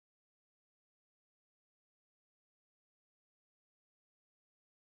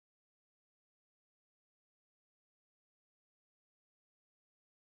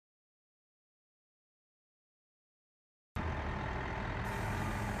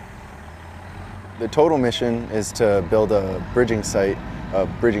The total mission is to build a bridging site, a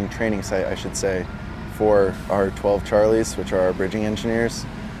bridging training site, I should say, for our 12 Charlies, which are our bridging engineers.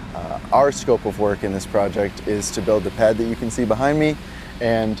 Our scope of work in this project is to build the pad that you can see behind me,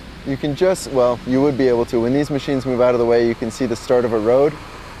 and you can just, well, you would be able to, when these machines move out of the way, you can see the start of a road.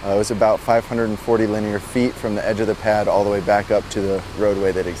 It was about 540 linear feet from the edge of the pad all the way back up to the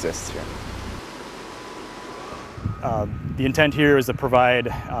roadway that exists here. The intent here is to provide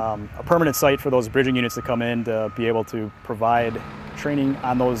a permanent site for those bridging units to come in to be able to provide training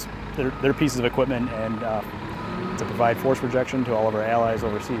on those their pieces of equipment and to provide force projection to all of our allies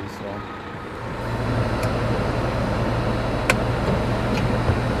overseas. So.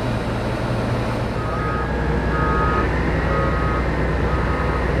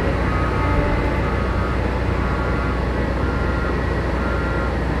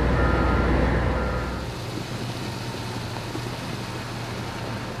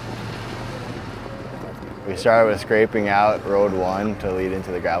 We started with scraping out road 1 to lead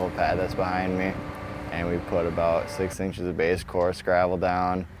into the gravel pad that's behind me, and we put about 6 inches of base coarse gravel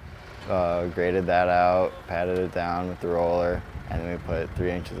down, graded that out, patted it down with the roller, and then we put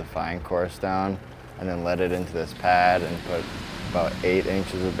 3 inches of fine coarse down, and then led it into this pad and put about 8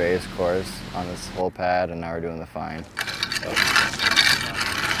 inches of base coarse on this whole pad, and now we're doing the fine.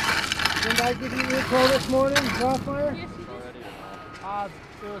 Did I give you a call this morning, Rothmeyer? Yes, you did.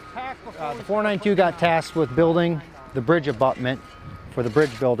 The 492 got tasked with building the bridge abutment for the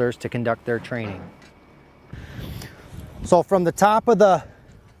bridge builders to conduct their training. So from the top of the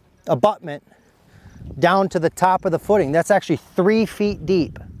abutment down to the top of the footing, that's actually 3 feet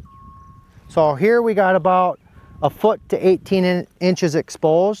deep. So here we got about a foot to 18 inches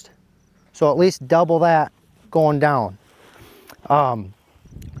exposed, so at least double that going down.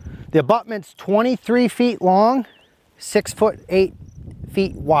 The abutment's 23 feet long, 6 foot 8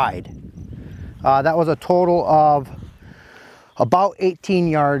 feet wide. That was a total of about 18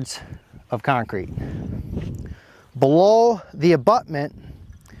 yards of concrete. Below the abutment,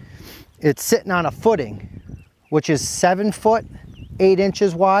 it's sitting on a footing, which is 7 foot 8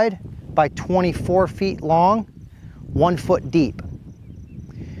 inches wide by 24 feet long, 1 foot deep.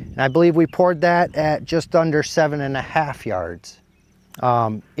 And I believe we poured that at just under 7.5 yards.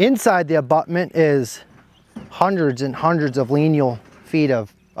 Inside the abutment is hundreds and hundreds of lineal feet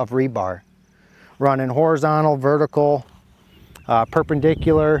of rebar, running horizontal, vertical,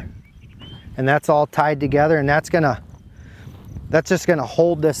 perpendicular, and that's all tied together, and that's just gonna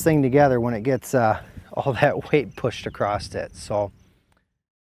hold this thing together when it gets all that weight pushed across it. So